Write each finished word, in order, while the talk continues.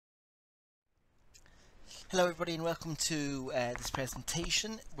Hello everybody and welcome to this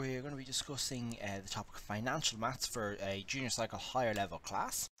presentation. We're going to be discussing the topic of financial maths for a junior cycle higher level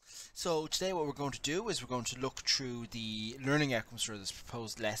class. So today what we're going to do is we're going to look through the learning outcomes for this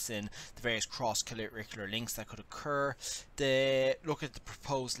proposed lesson, the various cross-curricular links that could occur, look at the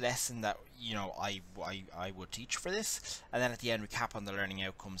proposed lesson that I would teach for this, and then at the end recap on the learning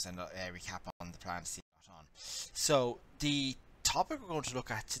outcomes and recap on the plan to see what on. So the topic we're going to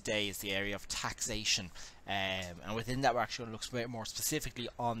look at today is the area of taxation, and within that we're actually going to look more specifically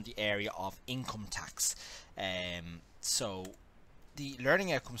on the area of income tax. So the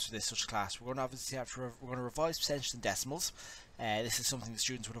learning outcomes for this such class, we're going to obviously we're going to revise percentages and decimals. This is something the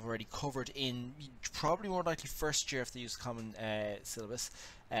students would have already covered in probably more likely first year if they use the common syllabus.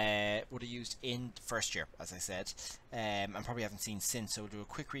 Would have used in first year, as I said, and probably haven't seen since. So we'll do a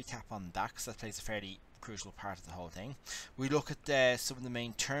quick recap on that because that plays a fairly crucial part of the whole thing. We look at some of the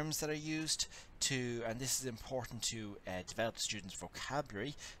main terms that are used to, and this is important to develop the students'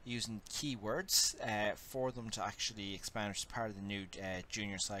 vocabulary using keywords for them to actually expand, which is part of the new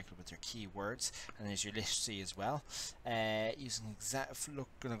junior cycle with their keywords, and there's your literacy as well. Using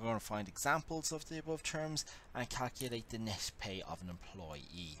going to find examples of the above terms and calculate the net pay of an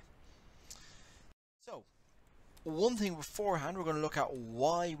employee. So one thing beforehand, we're going to look at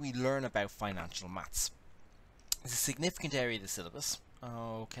why we learn about financial maths. It's a significant area of the syllabus,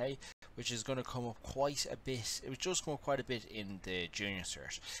 okay, which is going to come up quite a bit. It would just come up quite a bit in the junior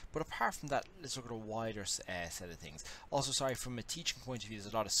cert. But apart from that, let's look at a wider set of things. Also, sorry, from a teaching point of view,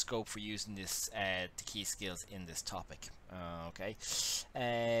 there's a lot of scope for using this the key skills in this topic. Okay,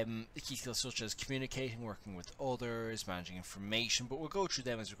 the key skills such as communicating, working with others, managing information, but we'll go through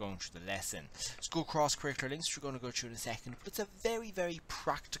them as we're going through the lesson. School cross-curricular links we're going to go through in a second, but it's a very, very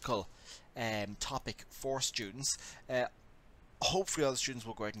practical topic for students. Hopefully all the students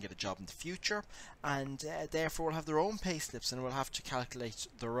will go out and get a job in the future, and therefore will have their own pay slips and will have to calculate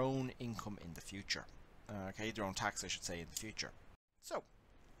their own income in the future. Okay, their own tax I should say in the future. So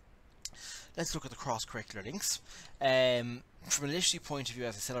let's look at the cross-curricular links. From a literacy point of view,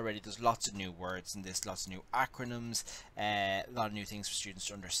 as I said already, there's lots of new words in this, lots of new acronyms, a lot of new things for students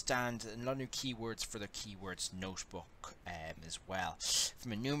to understand, and a lot of new keywords for their keywords notebook as well.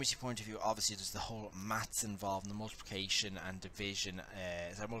 From a numeracy point of view, obviously there's the whole maths involved in the multiplication and division,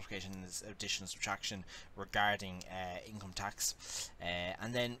 multiplication, addition and subtraction regarding income tax.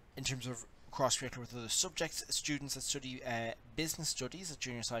 And then in terms of cross-curricular with other subjects, students that study business studies at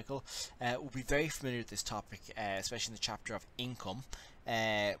junior cycle will be very familiar with this topic, especially in the chapter of income,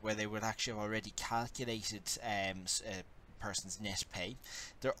 where they would actually have already calculated a person's net pay.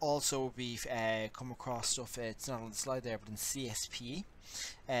 There also will be come across stuff, it's not on the slide there, but in CSP,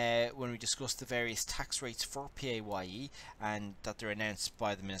 when we discuss the various tax rates for PAYE and that they're announced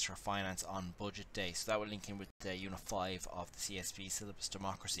by the Minister of Finance on budget day. So that will link in with Unit 5 of the CSP syllabus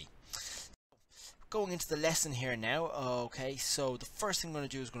democracy. Going into the lesson here now, okay, so the first thing I'm going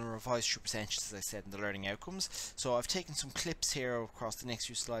to do is going to revise through percentages, as I said, in the learning outcomes. So I've taken some clips here across the next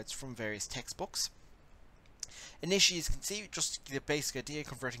few slides from various textbooks. Initially, as you can see, just the basic idea,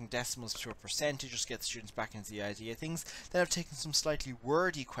 converting decimals to a percentage, just get the students back into the idea of things. Then I've taken some slightly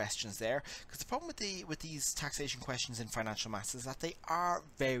wordy questions there, because the problem with these taxation questions in financial maths is that they are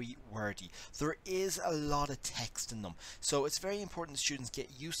very wordy. There is a lot of text in them, so it's very important that students get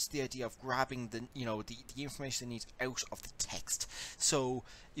used to the idea of grabbing the information they need out of the text. So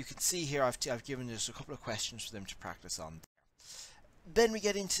you can see here I've given just a couple of questions for them to practice on. Then we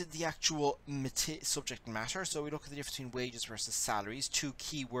get into the actual subject matter. So we look at the difference between wages versus salaries. Two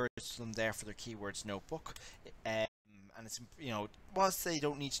keywords for them there for their keywords notebook. And it's, whilst they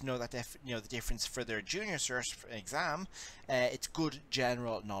don't need to know that the difference for their junior cert exam, it's good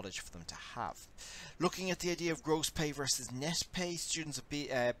general knowledge for them to have. Looking at the idea of gross pay versus net pay, students of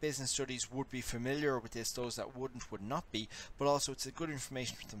business studies would be familiar with this. Those that would not be. But also it's a good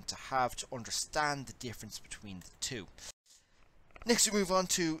information for them to have to understand the difference between the two. Next we move on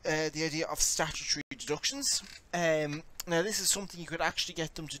to the idea of statutory deductions. Now this is something you could actually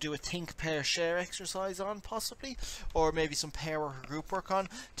get them to do a think, pair, share exercise on possibly, or maybe some pair work or group work on,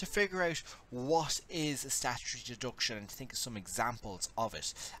 to figure out what is a statutory deduction and to think of some examples of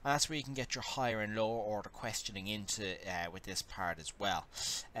it. And that's where you can get your higher and lower order questioning into with this part as well.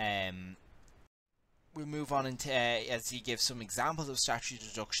 We'll move on into as he gives some examples of statutory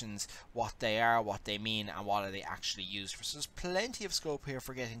deductions, what they are, what they mean, and what are they actually used for. So there's plenty of scope here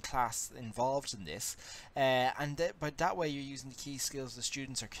for getting class involved in this, but that way you're using the key skills. The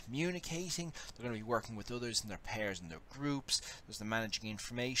students are communicating, they're going to be working with others in their pairs and their groups, there's the managing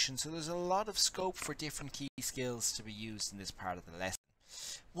information, so there's a lot of scope for different key skills to be used in this part of the lesson.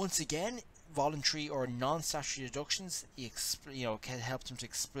 Once again, voluntary or non-statutory deductions, can help them to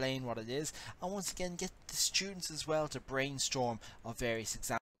explain what it is, and once again get the students as well to brainstorm of various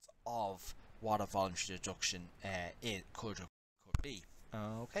examples of what a voluntary deduction could be.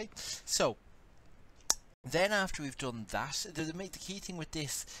 Okay, so then after we've done that, the key thing with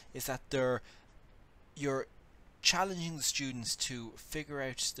this is that you're challenging the students to figure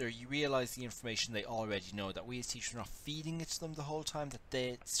out, you realise the information they already know, that we as teachers are not feeding it to them the whole time, that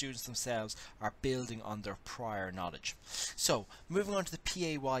the students themselves are building on their prior knowledge. So moving on to the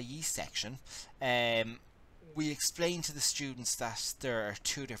PAYE section, we explain to the students that there are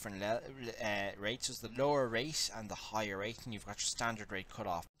two different rates. There's the lower rate and the higher rate, and you've got your standard rate cut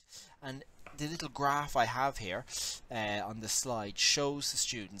off. And the little graph I have here on the slide shows the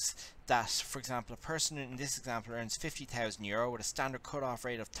students that, for example, a person in this example earns €50,000 with a standard cut-off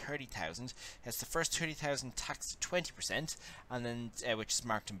rate of 30,000. It's the first 30,000 taxed at 20%, and then which is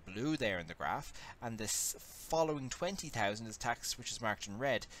marked in blue there in the graph, and this following 20,000 is taxed, which is marked in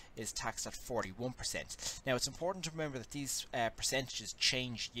red, is taxed at 41%. Now it's important to remember that these percentages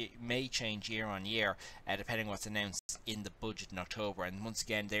may change year on year depending on what's announced in the budget in October. And once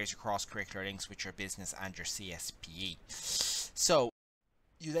again, there's your cross-curricular links, which are business and your CSPE. So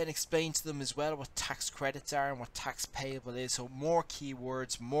you then explain to them as well what tax credits are and what tax payable is. So more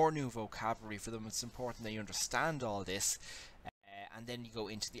keywords, more new vocabulary for them. It's important that you understand all this. And then you go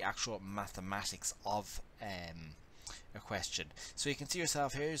into the actual mathematics of a question. So you can see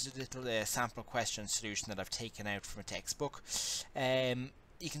yourself, here's a little sample question solution that I've taken out from a textbook.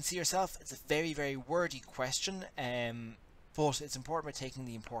 You can see yourself, it's a very, very wordy question, but it's important by taking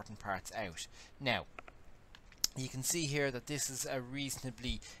the important parts out. Now, you can see here that this is a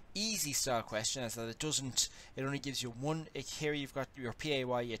reasonably easy style question, as that it only gives you one. Here you've got your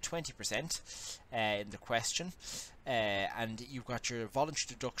PAYE at 20% in the question, and you've got your voluntary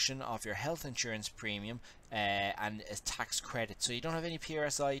deduction of your health insurance premium and a tax credit. So you don't have any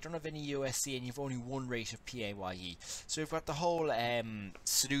PRSI, you don't have any USC, and you've only one rate of PAYE. So you've got the whole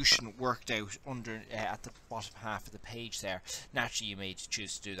solution worked out under at the bottom half of the page there. Naturally, you may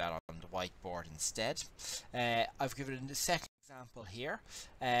choose to do that on the whiteboard instead. I've given a second example here,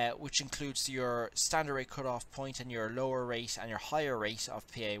 which includes your standard rate cut-off point and your lower rate and your higher rate of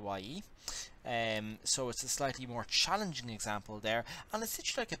PAYE. So it's a slightly more challenging example there, and it's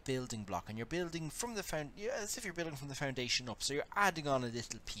literally like a building block, and you're building from the as if you're building from the foundation up, so you're adding on a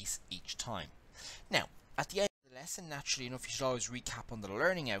little piece each time. Now, at the end of the lesson, naturally enough, you should always recap on the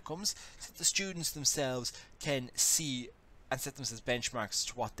learning outcomes so that the students themselves can see and set themselves benchmarks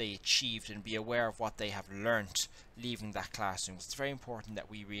to what they achieved and be aware of what they have learnt leaving that classroom. It's very important that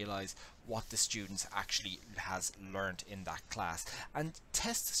we realise what the students actually has learnt in that class, and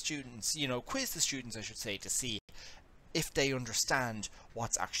test the students, quiz the students I should say, to see if they understand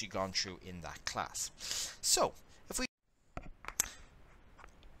what's actually gone through in that class. So what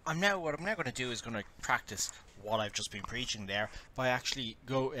I'm now going to do is going to practice what I've just been preaching there by actually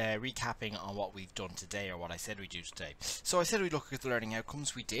recapping on what we've done today, or what I said we do today. So I said we'd look at the learning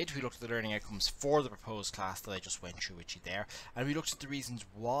outcomes. We did. We looked at the learning outcomes for the proposed class that I just went through with you there, and we looked at the reasons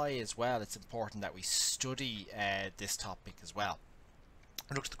why as well it's important that we study this topic as well.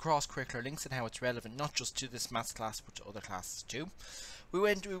 We looked at the cross-curricular links and how it's relevant not just to this maths class but to other classes too. We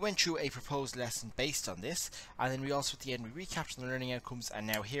went through a proposed lesson based on this, and then we also at the end we recapped on the learning outcomes, and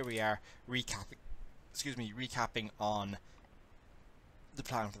now here we are recapping on the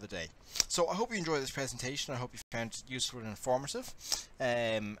plan for the day. So I hope you enjoyed this presentation. I hope you found it useful and informative,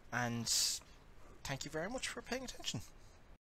 and thank you very much for paying attention.